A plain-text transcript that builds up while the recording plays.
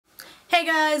Hey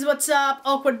guys, what's up?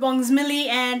 Awkward Bongs Mili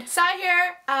and Sai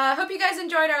here. Hope you guys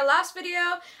enjoyed our last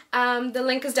video. The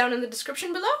link is down in the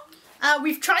description below.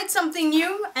 We've tried something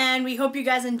new and we hope you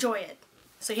guys enjoy it.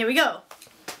 So here we go.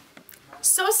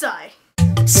 So Sai.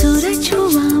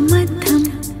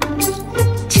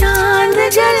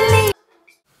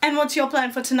 And what's your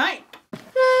plan for tonight?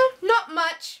 Not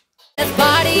much.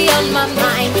 Body on my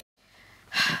mind.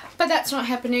 But that's not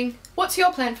happening. What's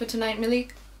your plan for tonight, Mili?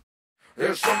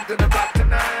 There's something about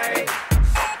tonight,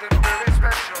 something very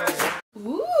special.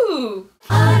 Ooh.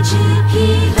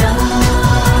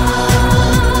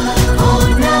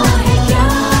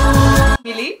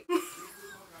 Mili?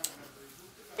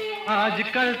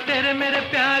 आजकल तेरे मेरे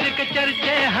प्यार के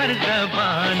चर्चे हर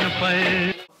ज़बान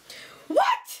पर.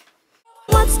 What?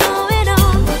 What's going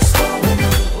on?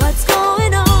 What's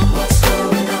going on?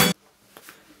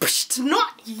 Psst,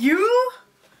 not you!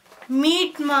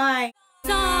 Meet my...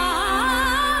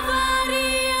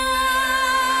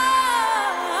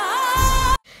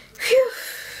 Phew.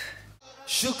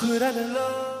 शुक्र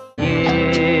अल्लाह.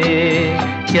 ये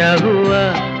क्या हुआ?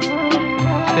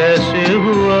 कैसे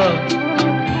हुआ?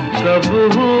 कब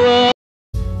हुआ?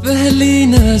 पहली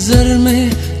नजर में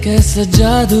कैसा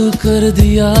जादू कर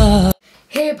दिया.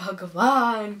 हे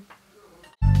भगवान.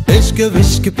 इश्क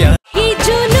विश्क प्यार. ये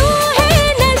जुनून है,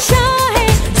 नशा है,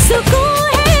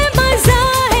 सुकून है, मजा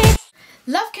है.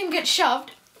 Love can get shoved,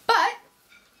 but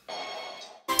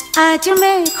आज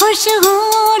मैं खुश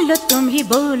हूँ, लो तुम ही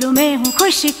बोलो मैं हूँ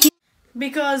खुश की.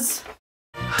 Because...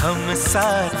 हम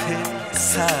साथ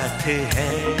साथ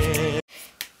हैं.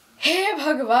 हे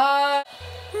भगवान.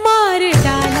 मार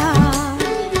डाला,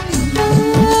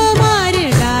 मार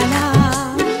डाला.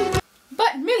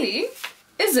 But Mili,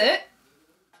 is it?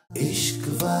 इश्क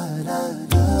वाला.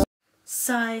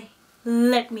 Sai,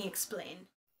 let me explain.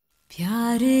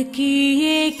 प्यार की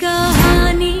ये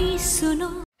कहानी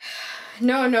सुनो.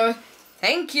 No, no.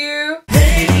 Thank you.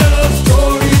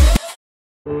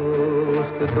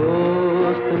 दोस्त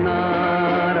दोस्त ना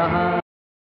रहा.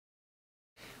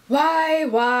 Why?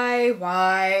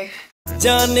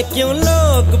 जाने क्यों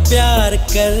लोग प्यार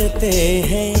करते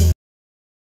हैं.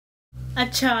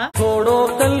 अच्छा. छोड़ो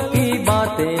कल की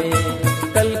बातें,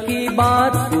 कल की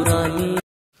बात पुरानी.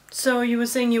 So you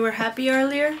were saying you were happy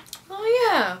earlier? Oh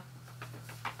yeah.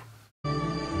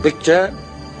 Picture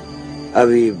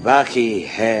अभी बाकी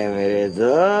है मेरे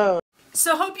दोस्त. So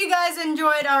hope you guys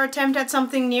enjoyed our attempt at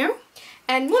something new.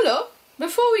 And Mulo,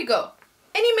 before we go,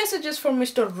 any messages for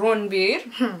Mr. Ranbir?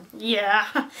 Yeah,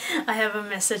 I have a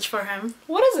message for him.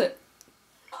 What is it?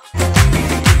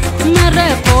 मेरे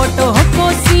photo